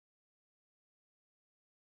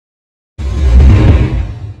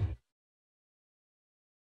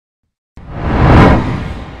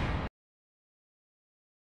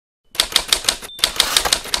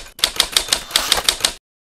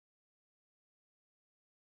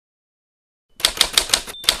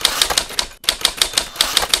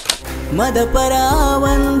ಮದಪರ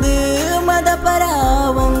ಒಂದು ಮದಪರ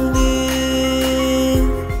ಒಂದು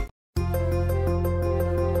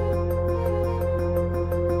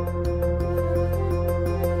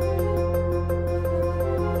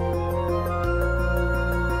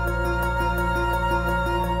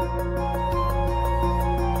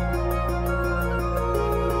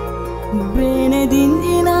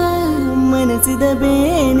ಬೇನದಿಂದಿನ ಮನಸಿದ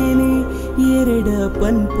ಬೇನೆನೆ ಎರಡ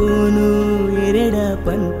ಪನ್ಪೂನು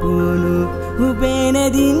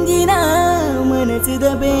ಬೇನದಿಂದಿನ ಮನಸಿದ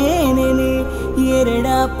ಬೇನೆನೆ ಎರಡ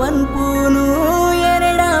ಪನ್ಪೂನು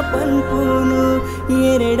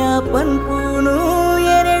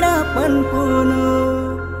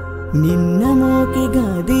ನಿನ್ನ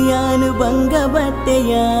ಮೋಕೆಗಾದಿಯಾನು ಬಂಗ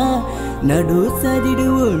ಬಟ್ಟೆಯ ನಡು ಸದಿಡು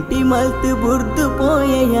ಉಂಟಿ ಮಲ್ತು ಬುರ್ದು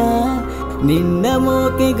ಪೋಯೆಯ ನಿನ್ನ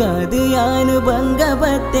ಮೋಕೆಗಾದಿಯಾನು ಬಂಗ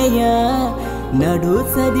ಬಟ್ಟೆಯ ನಡು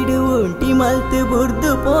ಸದಿಡು ಉಂಟಿ ಮಲ್ತು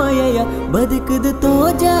ಬುರ್ದು ಪೋಯೆಯ ಬದುಕುದು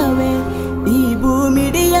ತೋಜಾವೆ ಈ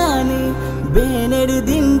ಭೂಮಿಡಿಯಾನು ಬೇನೆಡು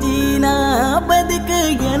ದಿಂಜಿನ ಬದುಕು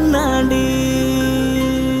ಎನ್ನಾಡಿ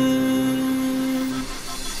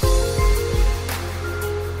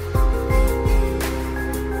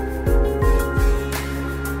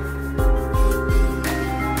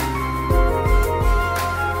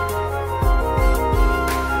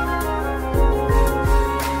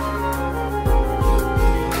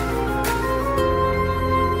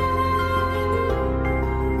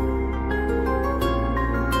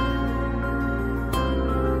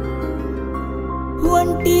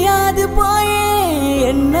ஒண்டியாது போயே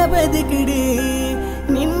என்ன பதுக்குடு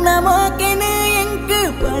நின்ன மோக்கெனு எங்கு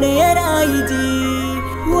படையராயிஜி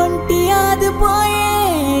ஒண்டியாது போயே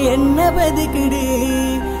என்ன பதுக்குடு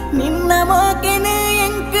நின்ன மோக்கெனு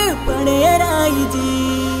எங்கு படையராயிஜி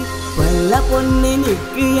பல்ல பொண்ணு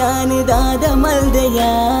நிக்கு யானுதாத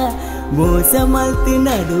மல்தையா ಮೋಸ ಮಲ್ತಿ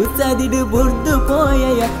ನಡು ಸದಿಡು ಬುರ್ದು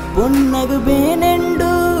ಪೋಯಯ ಪೊನ್ನಗು ಬೇನೆಂಡು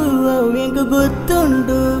ಅವೆಂಗು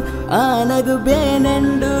ಗೊತ್ತುಂಡು ಆನಗು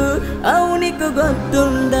ಬೇನೆಂಡು ಅವನಿಗೂ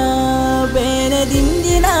ಗೊತ್ತುಂಡ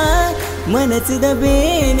ಬೇನದಿಂದಿನ ಮನಸಿದ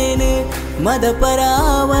ಬೇನೆನು ಮದಪರ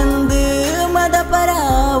ಒಂದು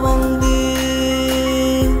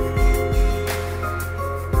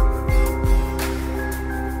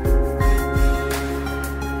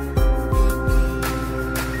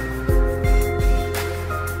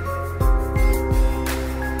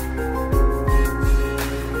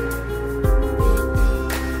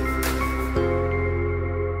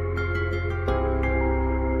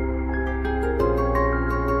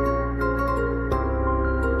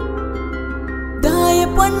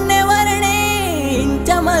ಪೊನ್ನೆ ವರ್ಣೆ ಇಂಚ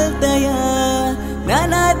ಮಲ್ತಯ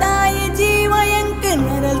ನನ್ನ ತಾಯಿ ಜೀವ ಎಂಕ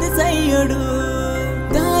ನರಲ್ದು ಸೈಯೊಡು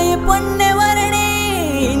ತಾಯಿ ಪೊನ್ನೆ ವರ್ಣೆ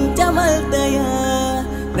ಇಂಚ ಮಲ್ತಯ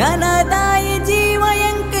ನನ್ನ ತಾಯಿ ಜೀವ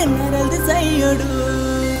ಎಂಕ ನರಲ್ದು ಸೈಯೊಡು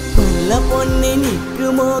ಪಲ್ಲ ಪೊನ್ನೆ ನಿಕ್ಕು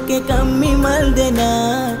ಮೋಕೆ ಕಮ್ಮಿ ಮಲ್ದೆನ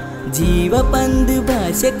ಜೀವ ಪಂದು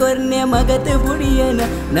ಭಾಷೆ ಕೊರ್ನೆ ಮಗತ ಬುಡಿಯನ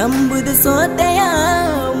ನಂಬುದು ಸೋತೆಯ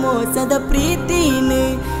ಮೋಸದ ಪ್ರೀತಿನ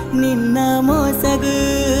ನಿನ್ನ ಮೋಸಗು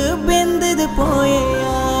ಬೆಂದದು ಪೋಯೆಯ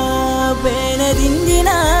ಬೇನದಿಂದಿನ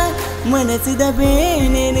ಮನಸಿದ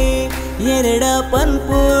ಬೇನೆನೆ ಎರಡ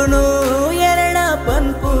ಪನ್ಪೂನು